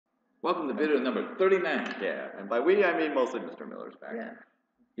Welcome to video number 39. Yeah, and by we, I mean mostly Mr. Miller's back. Yeah.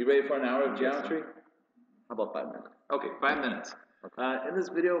 You ready for an hour of geometry? How about 5 minutes? Okay, 5 minutes. In this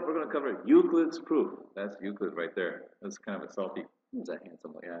video, we're going to cover Euclid's proof. That's Euclid right there. That's kind of a selfie. He's a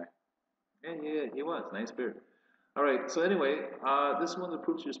handsome guy. Yeah, he was. Nice beard. All right, so anyway, this is one of the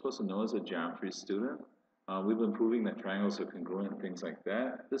proofs you're supposed to know as a geometry student. We've been proving that triangles are congruent and things like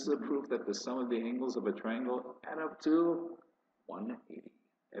that. This is a proof that the sum of the angles of a triangle add up to 180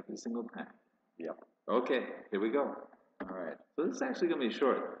 every single time. Yep. Okay, here we go. All right. So this is actually going to be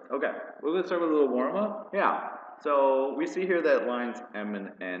short. Okay. We're going to start with a little warm-up. Yeah. So we see here that lines M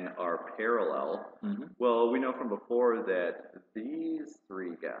and N are parallel. Well, we know from before that these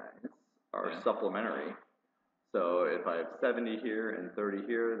three guys are supplementary. So if I have 70 here and 30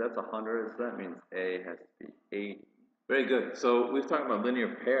 here, that's 100. So that means A has to be 80. Very good. So we've talked about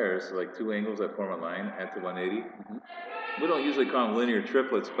linear pairs, like two angles that form a line add to 180. We don't usually call them linear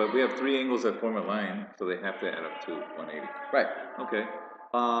triplets, but we have three angles that form a line, so they have to add up to 180. Right. Okay.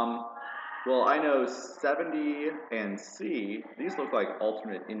 Well, I know 70 and C, these look like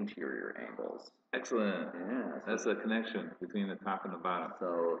alternate interior angles. Excellent. Yeah. That's a connection between the top and the bottom.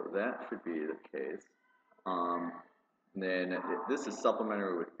 So that should be the case. Then this is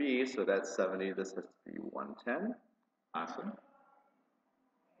supplementary with B, so that's 70. This has to be 110. Awesome.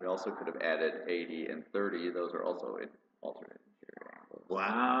 We also could have added 80 and 30. Those are also alternate interior angles.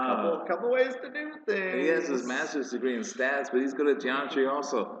 Wow. Couple ways to do things. He has his master's degree in stats, but he's good at geometry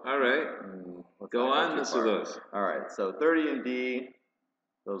also. All right. Go on, Mr. Lewis. All right, so 30 and D,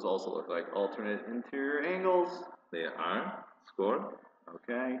 those also look like alternate interior angles. They are. Score.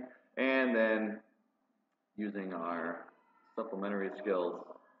 Okay. And then using our supplementary skills,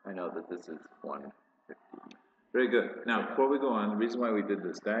 I know that this is 150. Very good. Now, before we go on, the reason why we did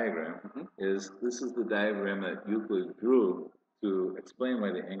this diagram is this is the diagram that Euclid drew to explain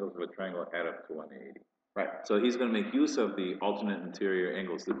why the angles of a triangle add up to 180. Right. So he's going to make use of the alternate interior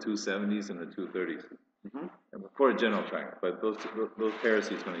angles, the 270s and the 230s, for a general triangle. But those pairs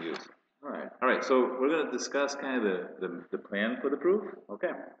he's going to use. All right. All right. So we're going to discuss kind of the plan for the proof.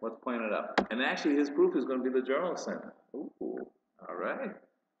 Okay. Let's plan it up. And actually, his proof is going to be the journal assignment. Ooh. All right.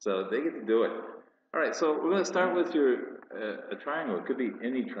 So they get to do it. All right, so we're going to start with a triangle. It could be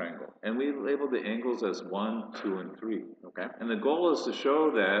any triangle. And we label the angles as 1, 2, and 3. Okay? And the goal is to show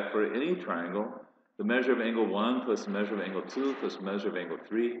that for any triangle, the measure of angle 1 plus the measure of angle 2 plus the measure of angle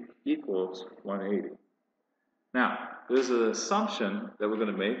 3 equals 180. Now, there's an assumption that we're going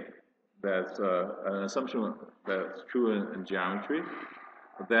to make that's an assumption that's true in geometry,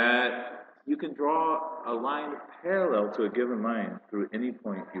 that you can draw a line parallel to a given line through any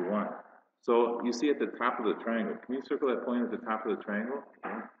point you want. So you see at the top of the triangle. Can you circle that point at the top of the triangle?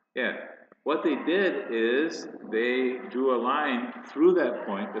 Yeah. What they did is they drew a line through that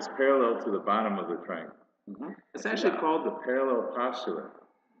point that's parallel to the bottom of the triangle. It's actually called the parallel postulate.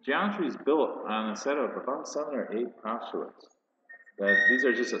 Geometry is built on a set of about 7 or 8 postulates. These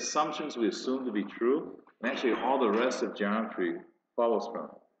are just assumptions we assume to be true, and actually all the rest of geometry follows from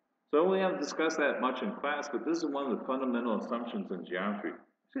it. So we haven't discussed that much in class, but this is one of the fundamental assumptions in geometry.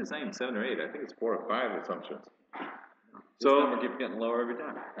 Actually, it's not even 7 or 8. I think it's 4 or 5 assumptions. This number keeps getting lower every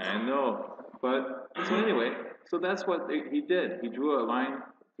time. I know. But, so anyway, so that's what he did. He drew a line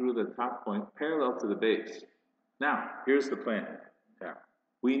through the top point parallel to the base. Now, here's the plan. Yeah.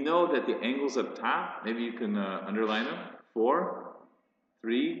 We know that the angles up top, maybe you can underline them, 4,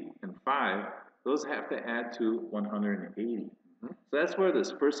 3, and 5, those have to add to 180. So that's where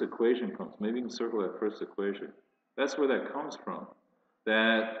this first equation comes. Maybe you can circle that first equation. That's where that comes from.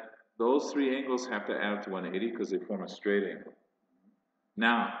 That those three angles have to add up to 180 because they form a straight angle.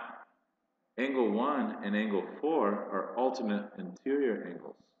 Now, angle 1 and angle 4 are alternate interior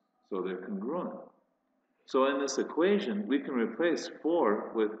angles, so they're congruent. So in this equation, we can replace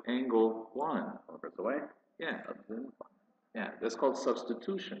 4 with angle 1. Over the way? Yeah. Yeah, that's called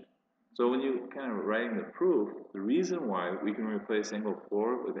substitution. So when you kind of writing the proof, the reason why we can replace angle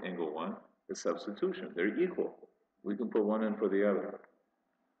 4 with angle 1 is substitution. They're equal. We can put one in for the other.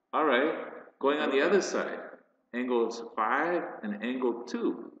 All right, going on the other side, angles 5 and angle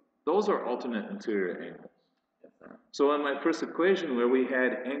 2, those are alternate interior angles. So in my first equation where we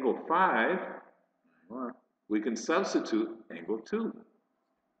had angle 5, we can substitute angle 2.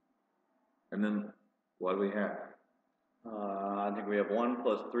 And then what do we have? I think we have 1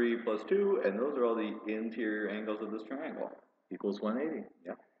 plus 3 plus 2, and those are all the interior angles of this triangle. Equals 180.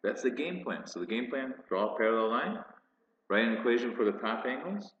 Yeah. That's the game plan. So the game plan, draw a parallel line, write an equation for the top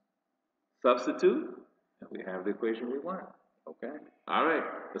angles, substitute, and we have the equation we want. Okay. All right,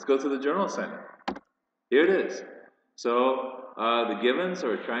 let's go to the journal assignment. Here it is. So the givens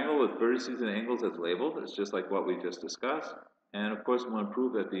are a triangle with vertices and angles as labeled. It's just like what we just discussed. And of course, we want to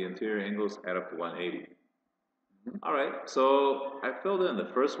prove that the interior angles add up to 180. All right, so I filled in the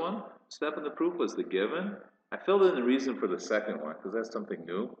first one. Step in the proof was the given. I filled in the reason for the second one because that's something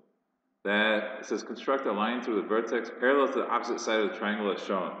new. That it says construct a line through the vertex parallel to the opposite side of the triangle as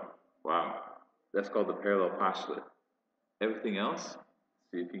shown. Wow, that's called the parallel postulate. Everything else,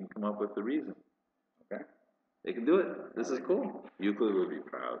 see if you can come up with the reason. Okay, they can do it. This is cool. Euclid would be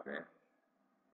proud, man.